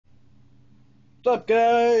What's up,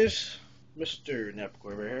 guys? Mr.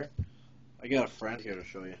 Nepcorver here. I got a friend here to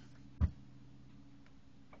show you.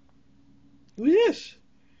 Who is this?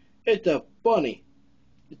 It's a bunny.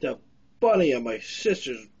 It's a bunny at my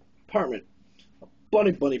sister's apartment. A bunny,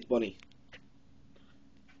 bunny, bunny.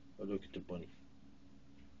 Oh, look at the bunny.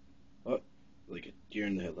 Oh, like a deer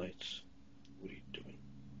in the headlights. What are you doing?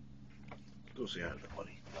 Go say hi to the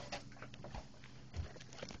bunny.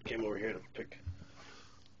 Came over here to pick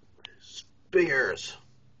Spears.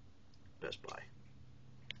 Best Buy.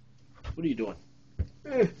 What are you doing?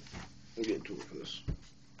 I'm getting too old for this.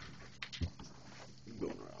 I'm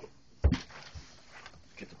going around.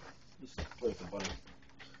 Let's play with the bunny.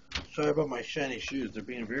 Sorry about my shiny shoes. They're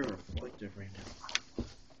being very reflective right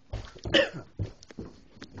now.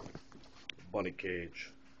 Bunny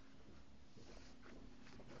cage.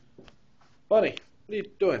 Bunny, what are you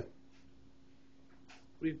doing?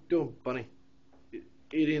 What are you doing, bunny?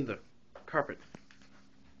 Eating the carpet.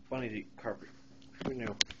 Bunnies eat carpet. Who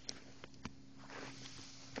knew?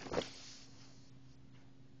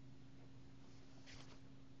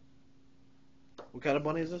 What kind of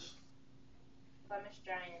bunny is this? Flemish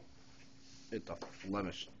Giant. It's a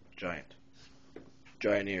Flemish Giant.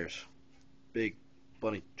 Giant ears. Big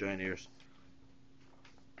bunny giant ears.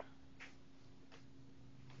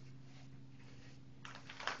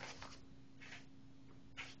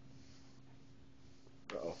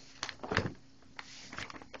 Uh-oh.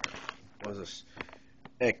 What is this?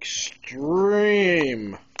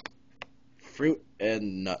 Extreme fruit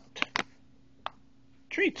and nut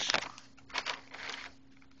treats.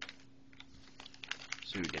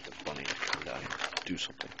 See if we get the bunny to come down here and do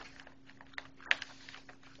something. I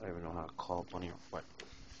don't even know how to call a bunny or what.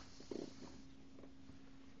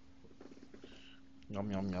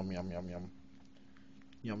 Yum yum yum yum yum yum.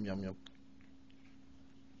 Yum yum yum.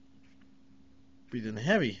 Breathing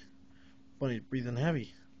heavy. Bunny's breathing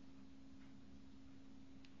heavy.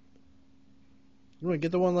 You want to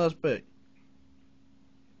get the one last bit?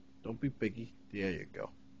 Don't be picky. There you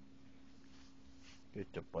go.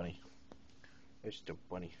 Get the bunny. It's the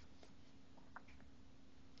bunny.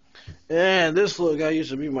 And this little guy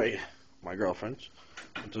used to be my girlfriend's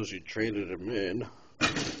until she traded him in.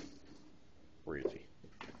 Where is he?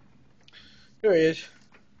 There he is.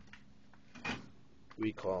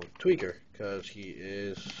 We call him Tweaker because he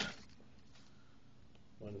is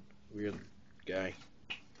one weird guy.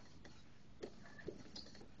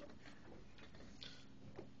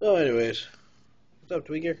 Oh, anyways, what's up,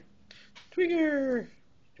 Tweaker? Tweaker!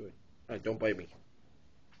 Do it. Alright, don't bite me.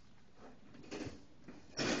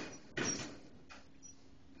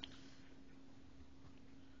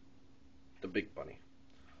 The big bunny.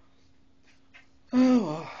 Oh,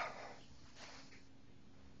 well.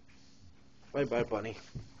 Bye-bye, bunny.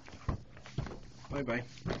 Bye-bye.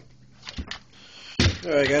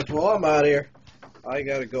 Alright, guys, well, I'm out of here. I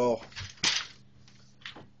gotta go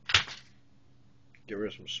get rid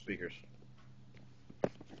of some speakers.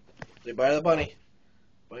 Say bye to the bunny.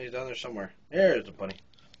 Bunny's down there somewhere. There's the bunny.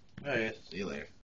 Alright, see you later.